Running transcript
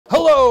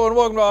Hello and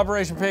welcome to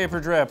Operation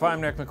Paperdrip.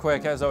 I'm Nick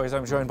McQuick. As always,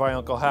 I'm joined by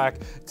Uncle Hack.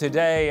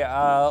 Today,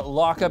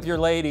 lock up your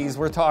ladies.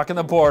 We're talking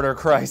the border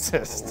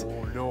crisis.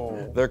 Oh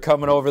no. They're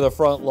coming over the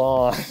front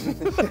lawn.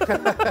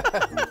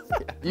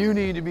 You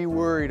need to be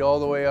worried all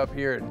the way up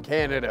here in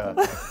Canada.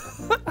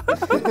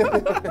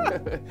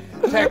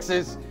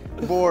 Texas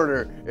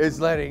border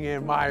is letting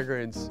in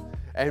migrants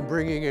and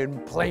bringing in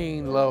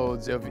plane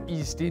loads of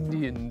East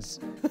Indians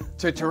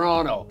to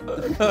Toronto.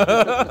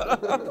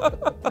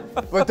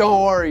 But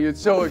don't worry,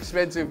 it's so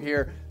expensive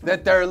here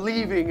that they're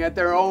leaving at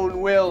their own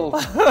will.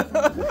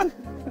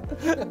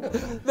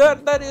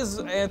 That is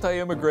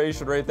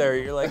anti-immigration right there.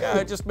 You're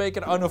like, just make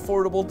it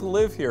unaffordable to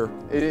live here.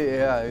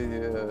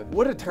 Yeah.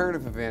 What a turn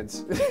of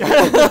events. You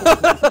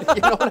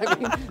know what I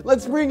mean?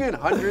 Let's bring in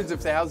hundreds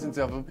of thousands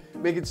of them,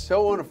 make it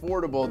so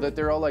unaffordable that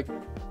they're all like,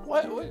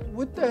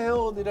 what the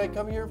hell did I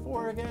come here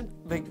for again?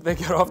 They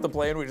get off the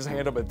plane, we just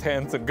hand them a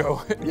tent and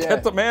go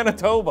get to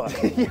Manitoba.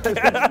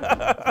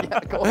 Yeah,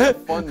 go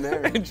have fun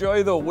there.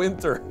 Enjoy the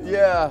winter.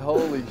 Yeah,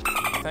 holy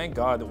Thank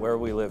God that where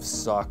we live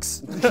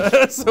sucks,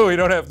 so we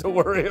don't have to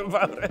worry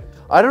about it.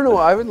 I don't know.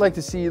 I would like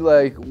to see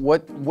like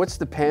what's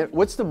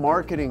the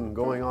marketing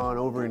going on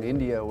over in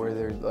India where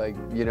they're like,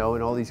 you know,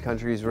 in all these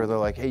countries where they're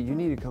like, hey, you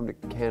need to come to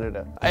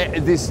Canada.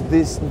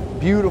 This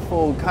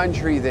beautiful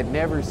country that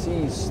never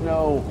sees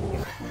snow.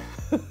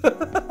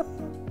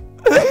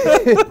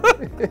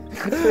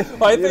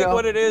 I think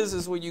what it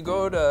is when you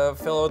go to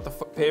fill out the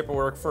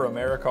paperwork for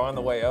America on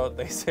the way out,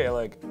 they say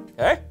like,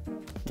 hey,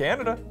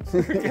 Canada,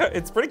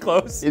 it's pretty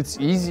close. It's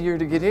easier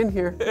to get in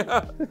here.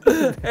 Yeah.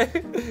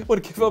 Hey,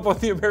 want to give up on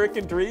the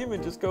American dream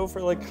and just go for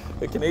like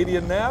a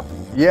Canadian nap?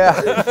 Yeah.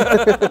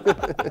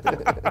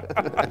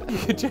 You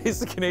could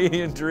chase the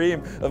Canadian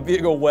dream of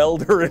being a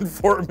welder in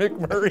Fort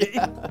McMurray.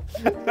 Yeah.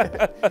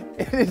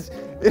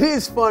 It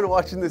is fun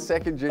watching the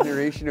second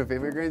generation of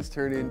immigrants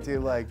turn into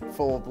like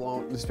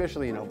full-blown,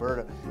 especially in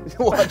Alberta,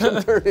 watch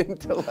them turn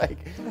into like,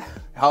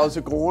 how's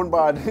it going,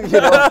 bud? You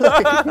know,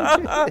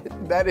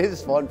 like, that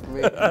is fun for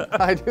me.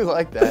 I do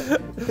like that.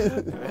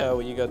 Yeah,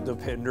 well, you got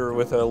Depinder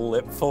with a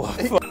lip full of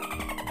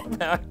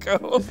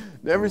tobacco.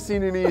 Never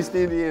seen an East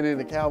Indian in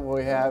a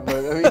cowboy hat, but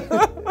I mean,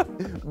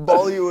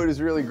 Bollywood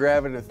is really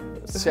grabbing a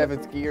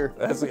seventh gear.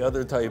 That's the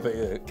other type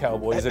of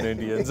cowboys and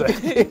Indians. I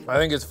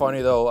think it's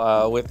funny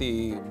though, with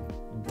the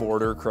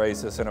border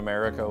crisis in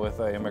America with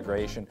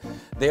immigration,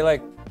 they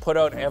like put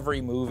out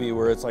every movie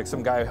where it's like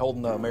some guy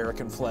holding the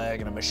American flag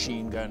and a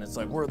machine gun. It's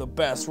like, we're the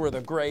best, we're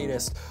the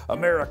greatest,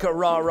 America,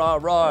 rah, rah,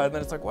 rah. And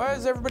then it's like, why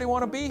does everybody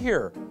want to be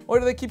here? Why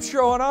do they keep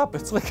showing up?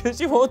 It's like,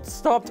 because you won't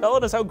stop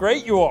telling us how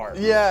great you are.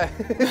 Yeah.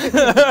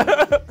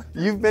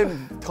 You've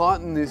been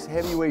taunting this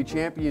heavyweight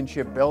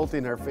championship belt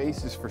in our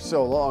faces for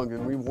so long,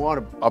 and we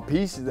want a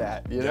piece of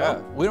that, you know? Yeah,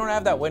 we don't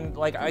have that. When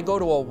like I go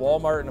to a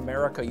Walmart in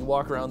America, you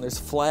walk around, there's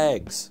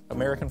flags,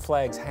 American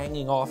flags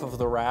hanging off of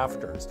the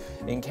rafters.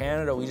 In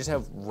Canada, we just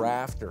have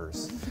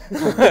rafters.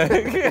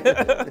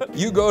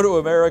 You go to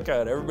America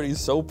and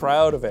everybody's so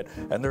proud of it,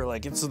 and they're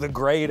like, it's the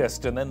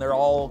greatest, and then they're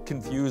all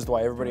confused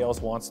why everybody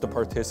else wants to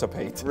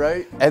participate.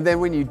 Right? And then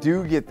when you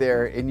do get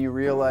there and you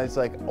realize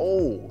like,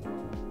 oh,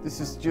 this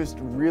is just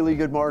really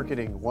good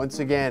marketing once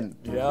again.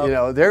 Yep. You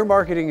know, their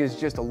marketing is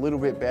just a little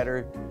bit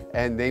better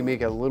and they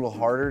make it a little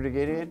harder to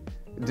get in,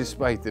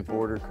 despite the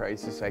border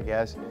crisis, I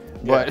guess.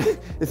 Yeah.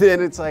 But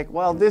then it's like,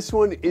 well, this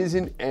one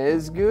isn't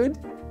as good,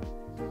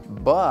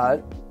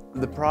 but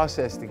the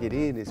process to get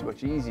in is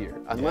much easier.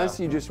 Unless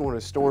you just want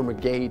to storm a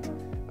gate,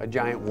 a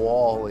giant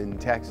wall in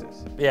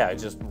Texas. Yeah,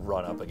 just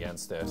run up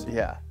against it.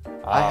 Yeah.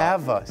 I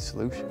have a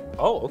solution.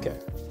 Oh, okay.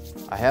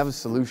 I have a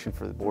solution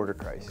for the border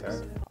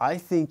crisis. Okay. I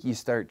think you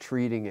start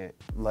treating it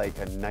like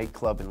a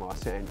nightclub in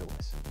Los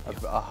Angeles,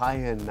 a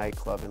high-end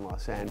nightclub in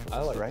Los Angeles.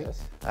 I like right?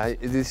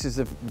 this.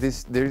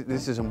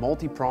 This is a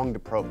multi-pronged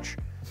approach,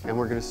 and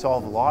we're going to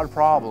solve a lot of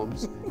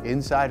problems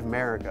inside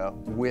America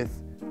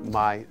with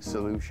my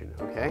solution.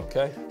 Okay.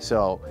 Okay.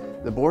 So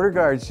the border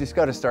guards just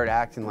got to start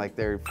acting like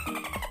they're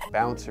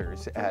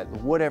bouncers at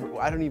whatever.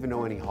 I don't even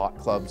know any hot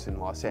clubs in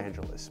Los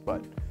Angeles,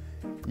 but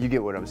you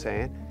get what I'm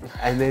saying.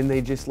 And then they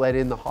just let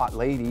in the hot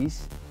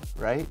ladies,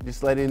 right?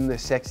 Just let in the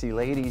sexy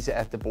ladies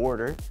at the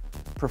border,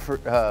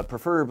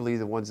 preferably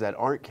the ones that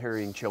aren't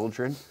carrying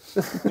children.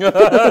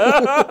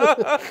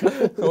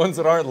 The ones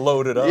that aren't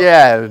loaded up.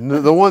 Yeah,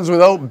 the ones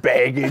without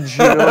baggage,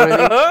 you know what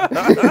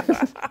I mean?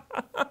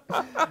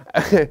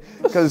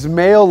 Because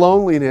male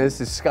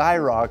loneliness is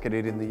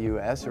skyrocketed in the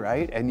US,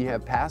 right? And you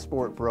have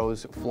passport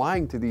bros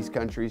flying to these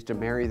countries to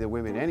marry the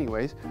women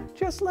anyways.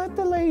 Just let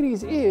the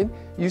ladies in.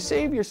 You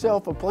save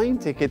yourself a plane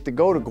ticket to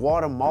go to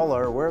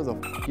Guatemala or where the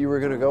f you were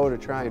gonna go to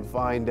try and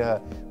find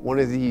one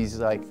of these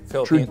like...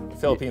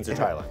 Philippines or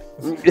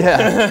Thailand.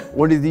 Yeah,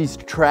 one of these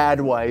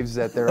trad wives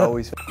that they're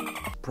always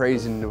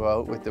praising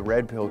about with the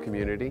red pill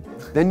community.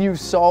 Then you've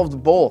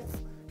solved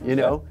both, you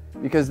know?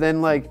 Because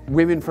then like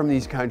women from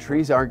these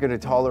countries aren't going to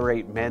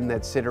tolerate men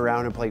that sit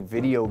around and play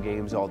video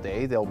games all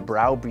day. They'll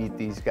browbeat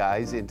these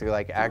guys into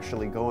like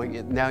actually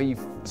going. Now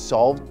you've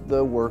solved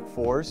the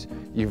workforce,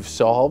 you've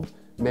solved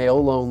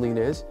male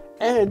loneliness,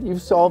 and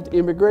you've solved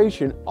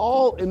immigration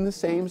all in the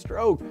same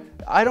stroke.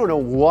 I don't know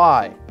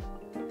why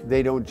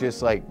they don't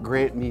just like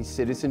grant me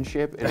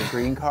citizenship and a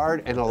green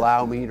card and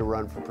allow me to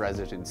run for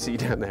presidency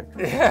down there.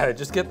 Yeah,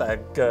 just get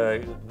that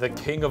the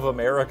King of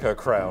America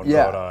crown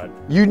going on.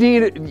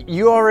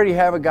 You already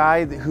have a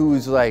guy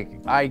whose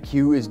like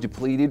IQ is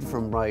depleted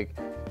from like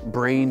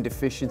brain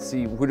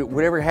deficiency,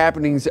 whatever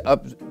happenings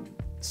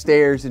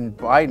upstairs in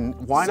Biden.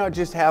 Why not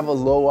just have a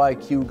low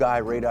IQ guy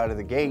right out of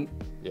the gate?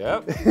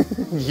 Yep.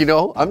 You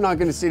know, I'm not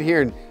going to sit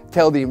here and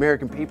tell the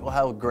American people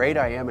how great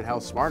I am and how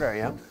smart I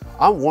am.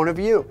 I'm one of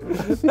you. You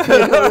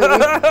know what I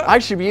mean? I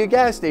should be a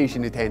gas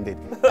station attendant,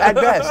 at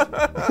best.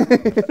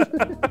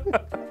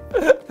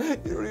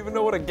 You don't even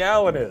know what a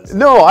gallon is.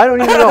 No, I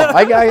don't even know.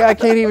 I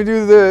can't even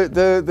do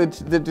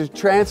the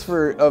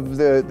transfer of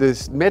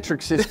the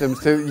metric systems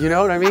to, you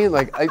know what I mean?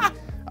 Like,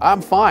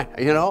 I'm fine.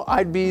 You know,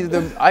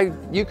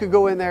 you could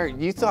go in there.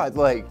 You thought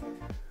like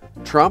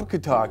Trump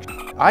could talk.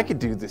 I could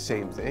do the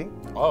same thing.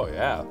 Oh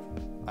yeah.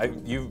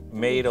 You've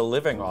made a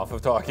living off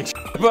of talking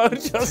about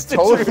Justin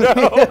Totally.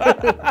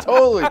 Trudeau.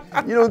 Totally.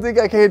 You don't think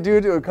I can't do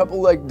it to a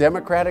couple like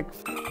Democratic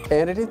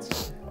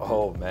candidates?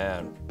 Oh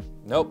man.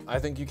 Nope, I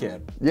think you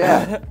can.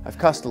 Yeah, I've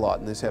cussed a lot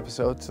in this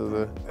episode, so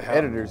the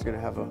editor's gonna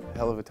have a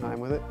hell of a time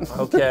with it.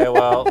 Okay,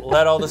 well,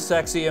 let all the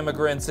sexy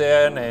immigrants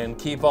in and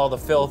keep all the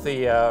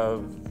filthy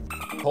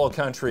whole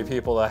country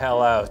people the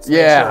hell out. So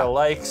yeah. Make sure to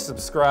like,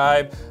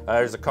 subscribe.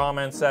 There's a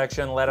comment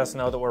section. Let us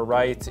know that we're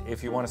right.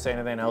 If you want to say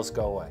anything else,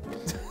 go away.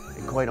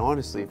 And quite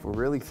honestly, if we're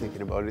really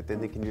thinking about it,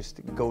 then they can just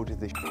go to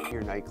the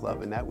shittier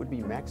nightclub, and that would be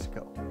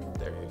Mexico.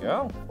 There you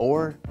go.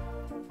 Or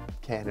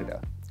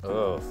Canada.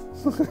 Ugh.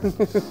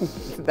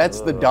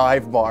 That's the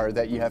dive bar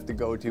that you have to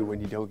go to when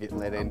you don't get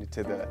let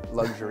into the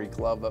luxury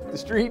club up the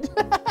street.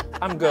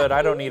 I'm good.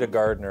 I don't need a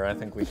gardener. I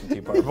think we can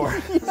keep our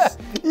bars. Yeah,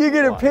 you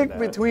get to pick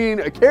between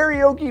a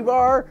karaoke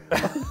bar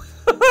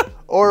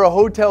or a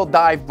hotel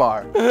dive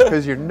bar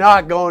because you're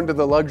not going to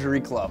the luxury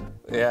club.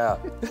 Yeah.